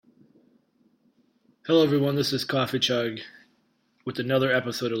Hello, everyone. This is Coffee Chug with another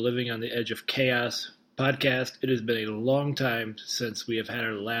episode of Living on the Edge of Chaos podcast. It has been a long time since we have had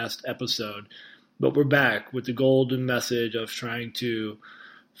our last episode, but we're back with the golden message of trying to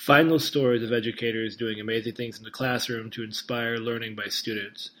find those stories of educators doing amazing things in the classroom to inspire learning by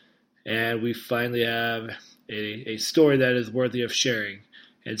students. And we finally have a story that is worthy of sharing.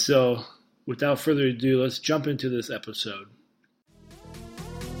 And so, without further ado, let's jump into this episode.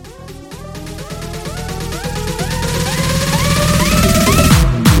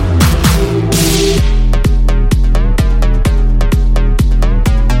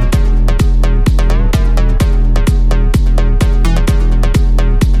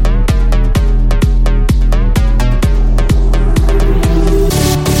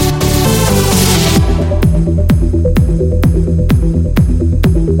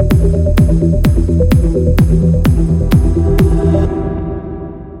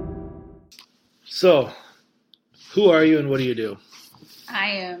 So, who are you and what do you do? I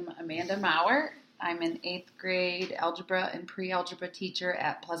am Amanda Maurer. I'm an 8th grade algebra and pre-algebra teacher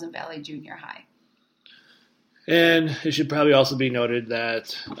at Pleasant Valley Junior High. And it should probably also be noted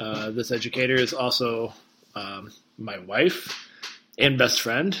that this educator is also my wife and best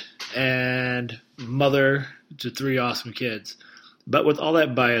friend and mother to 3 awesome kids. But with all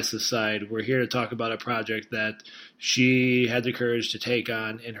that bias aside, we're here to talk about a project that she had the courage to take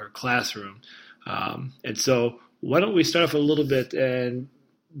on in her classroom. And so why don't we start off a little bit and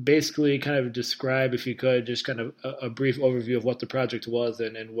basically kind of describe, if you could, just kind of a brief overview of what the project was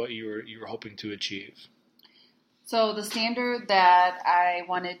and what you were hoping to achieve. So the standard that I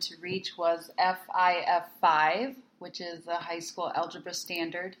wanted to reach was FIF 5, which is the high school algebra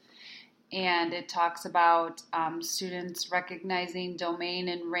standard. And it talks about students recognizing domain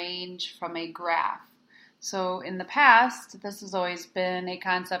and range from a graph. So in the past, this has always been a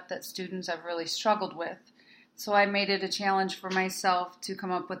concept that students have really struggled with. So I made it a challenge for myself to come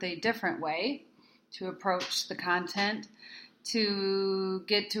up with a different way to approach the content to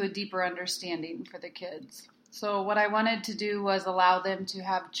get to a deeper understanding for the kids. So what I wanted to do was allow them to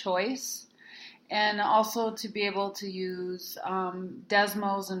have choice and also to be able to use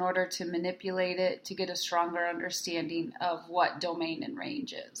Desmos in order to manipulate it to get a stronger understanding of what domain and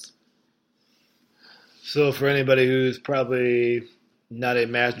range is. So for anybody who's probably not a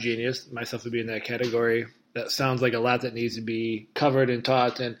math genius, myself would be in that category, that sounds like a lot that needs to be covered and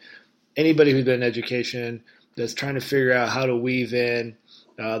taught. And anybody who's been in education that's trying to figure out how to weave in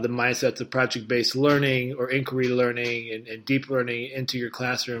the mindsets of project-based learning or inquiry learning and deep learning into your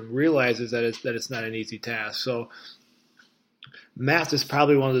classroom realizes that it's not an easy task. So math is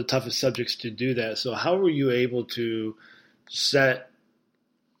probably one of the toughest subjects to do that. So how were you able to set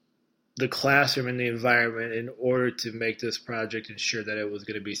the classroom and the environment in order to make this project ensure that it was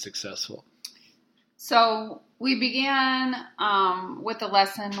going to be successful? So we began with a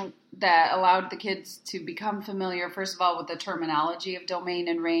lesson that allowed the kids to become familiar, first of all, with the terminology of domain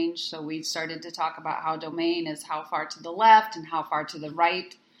and range. So we started to talk about how domain is how far to the left and how far to the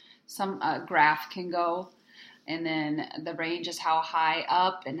right some graph can go. And then the range is how high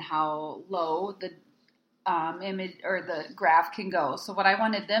up and how low the image or the graph can go. So what I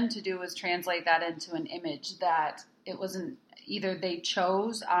wanted them to do was translate that into an image that it wasn't either they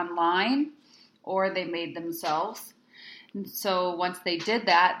chose online or they made themselves. And so once they did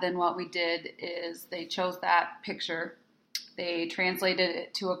that, then what we did is they chose that picture, they translated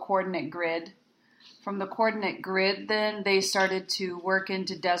it to a coordinate grid. From the coordinate grid, then they started to work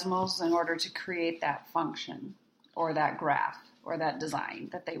into Desmos in order to create that function or that graph or that design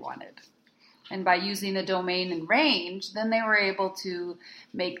that they wanted. And by using the domain and range, then they were able to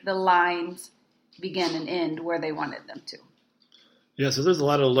make the lines begin and end where they wanted them to. Yeah, so there's a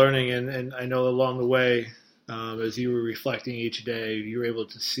lot of learning, and I know along the way, as you were reflecting each day, you were able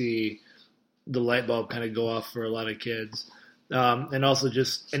to see the light bulb kind of go off for a lot of kids. And also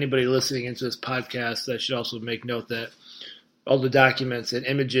just anybody listening into this podcast, that should also make note that all the documents and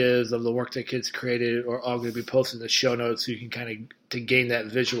images of the work that kids created are all going to be posted in the show notes so you can kind of to gain that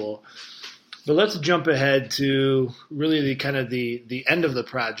visual. But let's jump ahead to really the end of the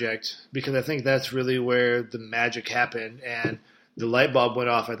project, because I think that's really where the magic happened and the light bulb went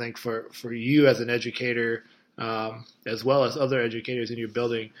off, I think, for you as an educator, as well as other educators in your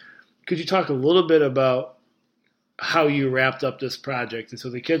building. Could you talk a little bit about how you wrapped up this project? And so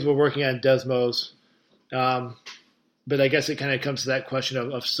the kids were working on Desmos, but I guess it kind of comes to that question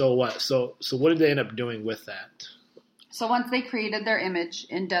of so what? So what did they end up doing with that? So once they created their image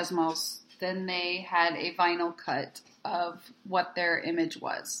in Desmos, then they had a vinyl cut of what their image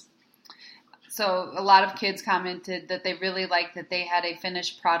was. So a lot of kids commented that they really liked that they had a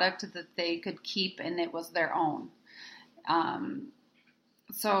finished product that they could keep and it was their own.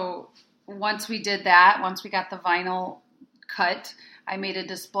 So once we did that, once we got the vinyl cut, I made a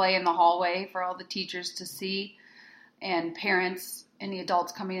display in the hallway for all the teachers to see and parents, any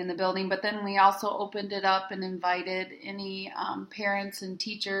adults coming in the building. But then we also opened it up and invited any parents and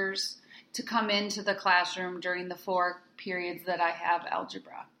teachers to come into the classroom during the 4 periods that I have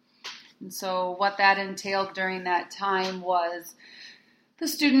algebra. And so what that entailed during that time was the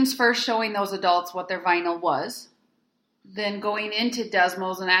students first showing those adults what their vinyl was, then going into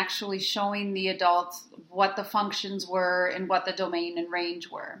Desmos and actually showing the adults what the functions were and what the domain and range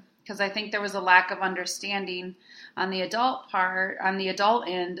were. Because I think there was a lack of understanding on the adult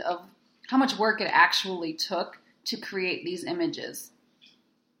end of how much work it actually took to create these images.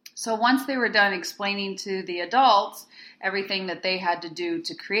 So once they were done explaining to the adults everything that they had to do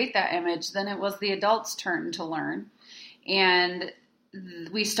to create that image, then it was the adults' turn to learn. And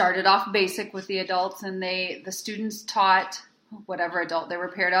we started off basic with the adults, and the students taught whatever adult they were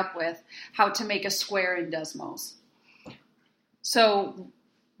paired up with how to make a square in Desmos. So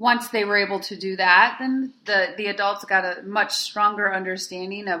once they were able to do that, then the adults got a much stronger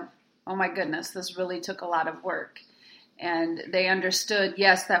understanding of, oh my goodness, this really took a lot of work. And they understood,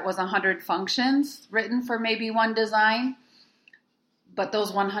 yes, that was 100 functions written for maybe one design, but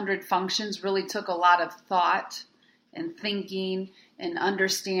those 100 functions really took a lot of thought and thinking and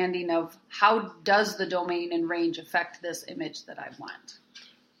understanding of how does the domain and range affect this image that I want.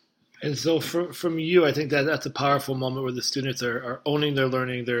 And so from you, I think that's a powerful moment where the students are owning their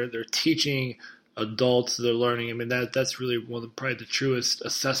learning, they're teaching adults their learning. I mean, that's really one of probably the truest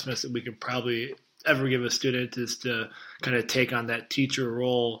assessments that we can probably ever give a student, is to kind of take on that teacher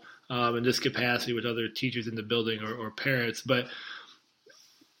role in this capacity with other teachers in the building or parents. But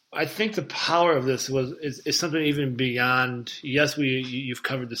I think the power of this is something even beyond. Yes, you've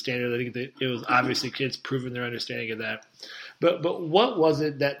covered the standard. I think that it was obviously kids proving their understanding of that. But what was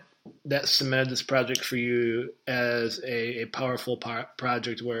it that cemented this project for you as a powerful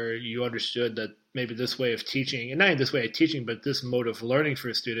project where you understood that maybe this way of teaching, and not even this way of teaching, but this mode of learning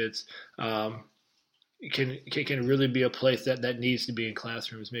for students can really be a place that needs to be in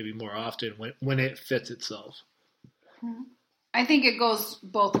classrooms maybe more often when it fits itself? I think it goes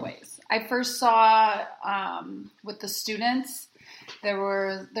both ways. I first saw with the students, there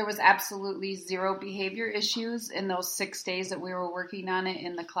was absolutely zero behavior issues in those 6 days that we were working on it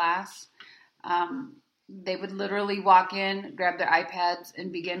in the class. They would literally walk in, grab their iPads,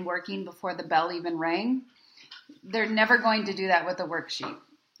 and begin working before the bell even rang. They're never going to do that with a worksheet.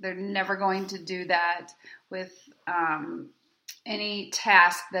 They're never going to do that with any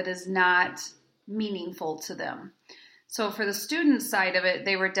task that is not meaningful to them. So for the student side of it,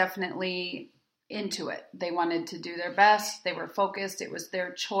 they were definitely into it. They wanted to do their best. They were focused. It was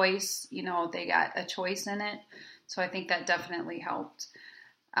their choice. They got a choice in it. So I think that definitely helped.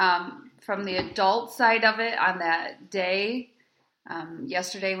 From the adult side of it, on that day,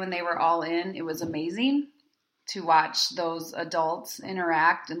 yesterday when they were all in, it was amazing to watch those adults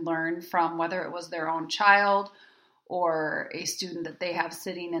interact and learn from whether it was their own child or a student that they have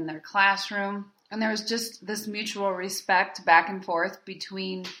sitting in their classroom. And there was just this mutual respect back and forth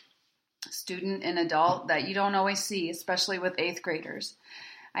between student and adult that you don't always see, especially with 8th graders.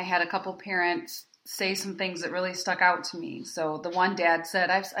 I had a couple parents say some things that really stuck out to me. So the one dad said,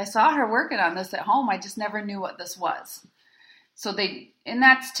 I saw her working on this at home. I just never knew what this was. So and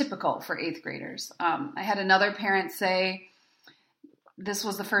that's typical for 8th graders. I had another parent say this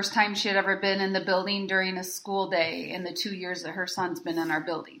was the first time she had ever been in the building during a school day in the 2 years that her son's been in our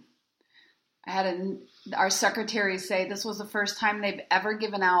building. I had our secretary say this was the first time they've ever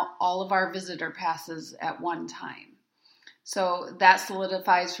given out all of our visitor passes at one time. So that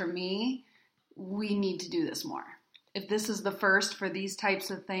solidifies for me, we need to do this more. If this is the first for these types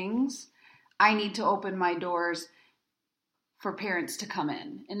of things, I need to open my doors for parents to come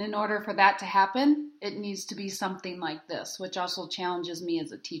in. And in order for that to happen, it needs to be something like this, which also challenges me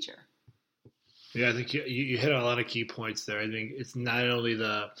as a teacher. Yeah, I think you hit on a lot of key points there. I think it's not only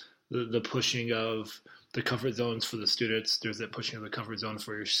the pushing of the comfort zones for the students, there's that pushing of the comfort zone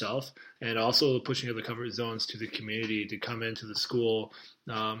for yourself, and also the pushing of the comfort zones to the community to come into the school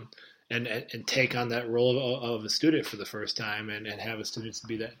and take on that role of a student for the first time and have a student to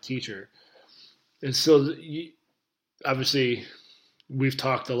be that teacher. And so obviously we've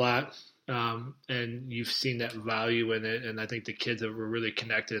talked a lot and you've seen that value in it, and I think the kids were really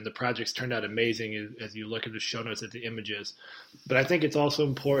connected, and the projects turned out amazing as you look at the show notes at the images. But I think it's also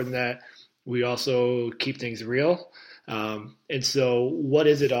important that We also keep things real. And so what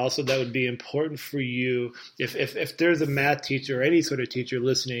is it also that would be important for you if there's a math teacher or any sort of teacher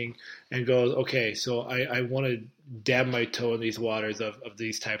listening and goes, okay, so I want to dab my toe in these waters of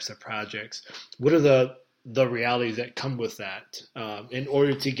these types of projects. What are the realities that come with that in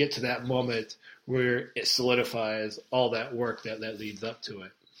order to get to that moment where it solidifies all that work that leads up to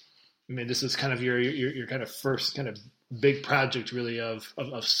it? I mean, this is kind of your kind of first kind of big project really of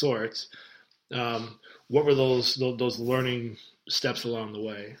sorts. What were those learning steps along the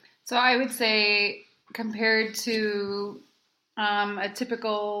way? So I would say compared to a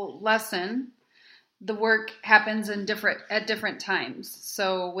typical lesson, the work happens at different times.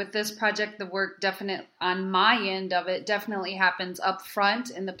 So with this project, the work on my end of it definitely happens up front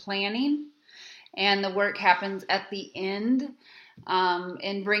in the planning, and the work happens at the end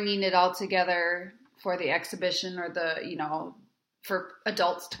in bringing it all together for the exhibition or for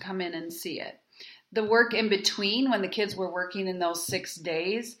adults to come in and see it. The work in between, when the kids were working in those 6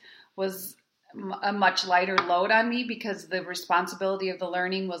 days, was a much lighter load on me because the responsibility of the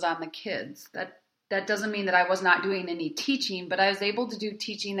learning was on the kids. That doesn't mean that I was not doing any teaching, but I was able to do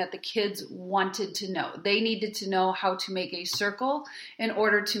teaching that the kids wanted to know. They needed to know how to make a circle in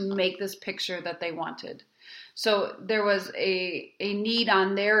order to make this picture that they wanted. So there was a need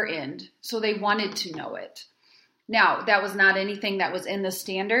on their end, so they wanted to know it. Now, that was not anything that was in the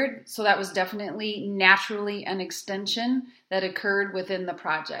standard, so that was definitely naturally an extension that occurred within the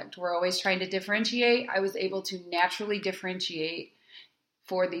project. We're always trying to differentiate. I was able to naturally differentiate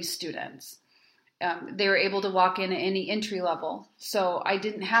for these students. They were able to walk in at any entry level, so I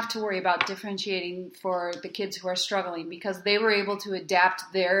didn't have to worry about differentiating for the kids who are struggling because they were able to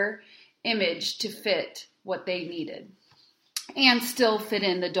adapt their image to fit what they needed and still fit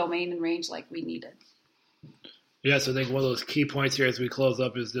in the domain and range like we needed. Yes, I think one of those key points here as we close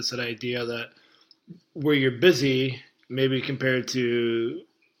up is this idea that where you're busy, maybe compared to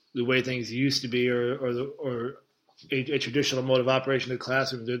the way things used to be or a traditional mode of operation in the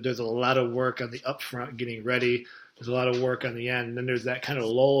classroom, there's a lot of work on the upfront getting ready. There's a lot of work on the end. And then there's that kind of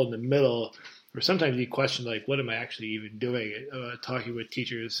lull in the middle where sometimes you question, like, what am I actually even doing? Talking with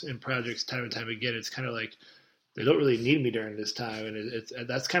teachers in projects time and time again, it's kind of like, they don't really need me during this time, and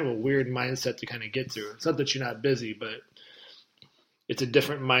that's kind of a weird mindset to kind of get through. It's not that you're not busy, but it's a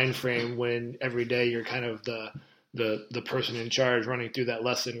different mind frame when every day you're kind of the person in charge running through that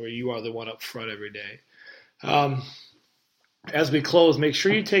lesson where you are the one up front every day. As we close, make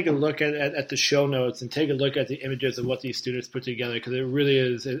sure you take a look at the show notes and take a look at the images of what these students put together because it really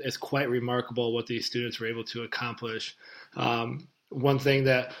is quite remarkable what these students were able to accomplish. One thing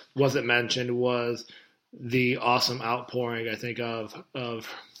that wasn't mentioned was the awesome outpouring, I think, of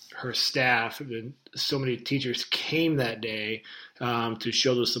her staff. And so many teachers came that day to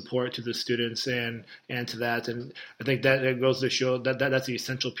show the support to the students and to that. And I think that goes to show that's the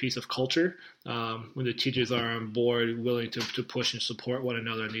essential piece of culture when the teachers are on board, willing to push and support one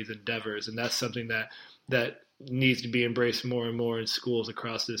another in these endeavors. And that's something that needs to be embraced more and more in schools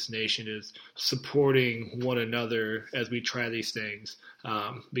across this nation is supporting one another as we try these things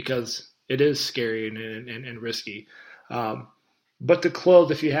because it is scary and risky. But to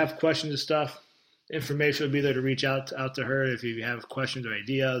close, if you have questions and stuff, information will be there to reach out to her. If you have questions or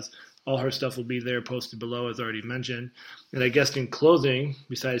ideas, all her stuff will be there posted below, as already mentioned. And I guess in closing,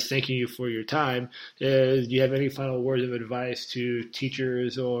 besides thanking you for your time, do you have any final words of advice to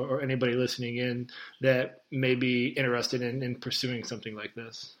teachers or anybody listening in that may be interested in pursuing something like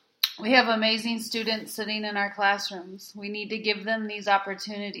this? We have amazing students sitting in our classrooms. We need to give them these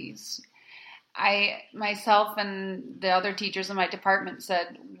opportunities. I, myself, and the other teachers in my department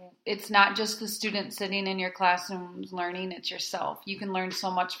said, it's not just the students sitting in your classrooms learning, it's yourself. You can learn so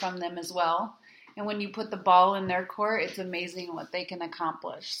much from them as well. And when you put the ball in their court, it's amazing what they can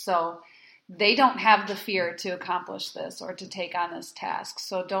accomplish. So they don't have the fear to accomplish this or to take on this task.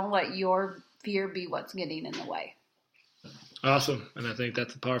 So don't let your fear be what's getting in the way. Awesome. And I think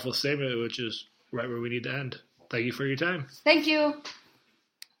that's a powerful statement, which is right where we need to end. Thank you for your time. Thank you.